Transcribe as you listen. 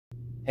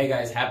Hey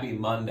guys, happy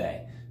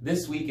Monday.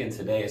 This week and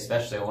today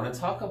especially, I want to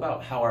talk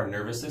about how our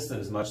nervous system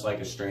is much like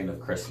a strand of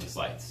Christmas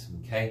lights,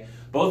 okay?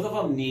 Both of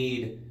them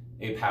need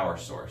a power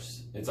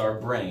source. It's our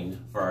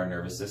brain for our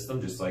nervous system,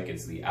 just like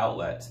it's the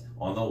outlet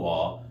on the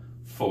wall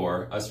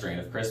for a strand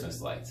of Christmas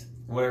lights.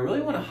 What I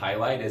really want to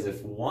highlight is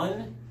if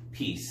one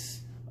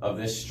piece of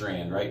this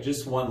strand, right,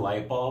 just one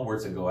light bulb were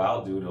to go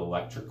out due to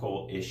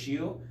electrical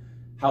issue,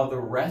 how the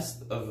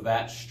rest of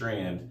that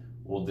strand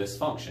will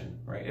dysfunction,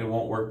 right? It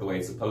won't work the way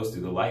it's supposed to.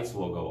 The lights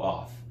will go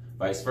off.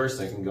 Vice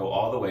versa, it can go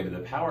all the way to the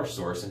power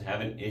source and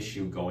have an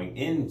issue going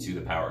into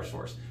the power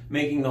source,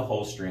 making the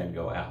whole strand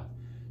go out.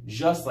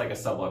 Just like a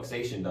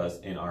subluxation does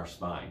in our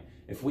spine.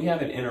 If we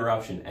have an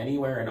interruption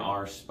anywhere in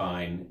our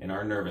spine, in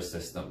our nervous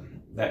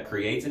system, that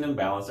creates an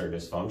imbalance or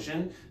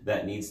dysfunction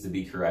that needs to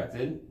be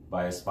corrected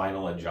by a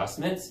spinal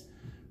adjustment,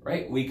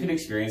 right? We could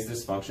experience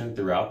dysfunction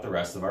throughout the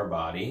rest of our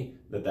body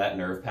that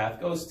nerve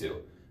path goes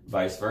to.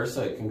 Vice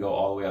versa, it can go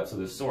all the way up to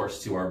the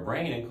source, to our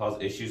brain, and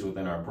cause issues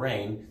within our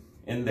brain,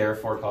 and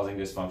therefore causing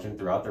dysfunction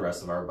throughout the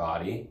rest of our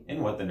body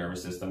in what the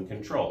nervous system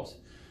controls.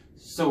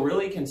 So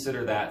really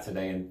consider that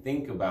today and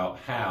think about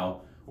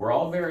how we're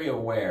all very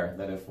aware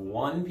that if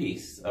one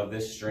piece of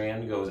this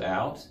strand goes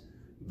out,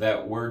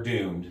 that we're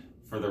doomed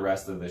for the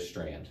rest of this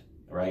strand,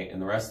 right? And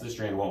the rest of the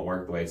strand won't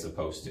work the way it's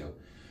supposed to.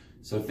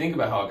 So think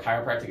about how a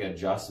chiropractic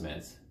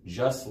adjustment,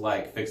 just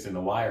like fixing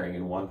the wiring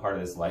in one part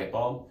of this light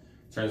bulb,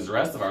 turns the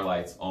rest of our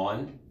lights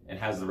on and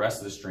has the rest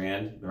of the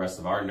strand, the rest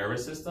of our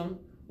nervous system,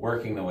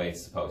 working the way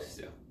it's supposed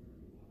to.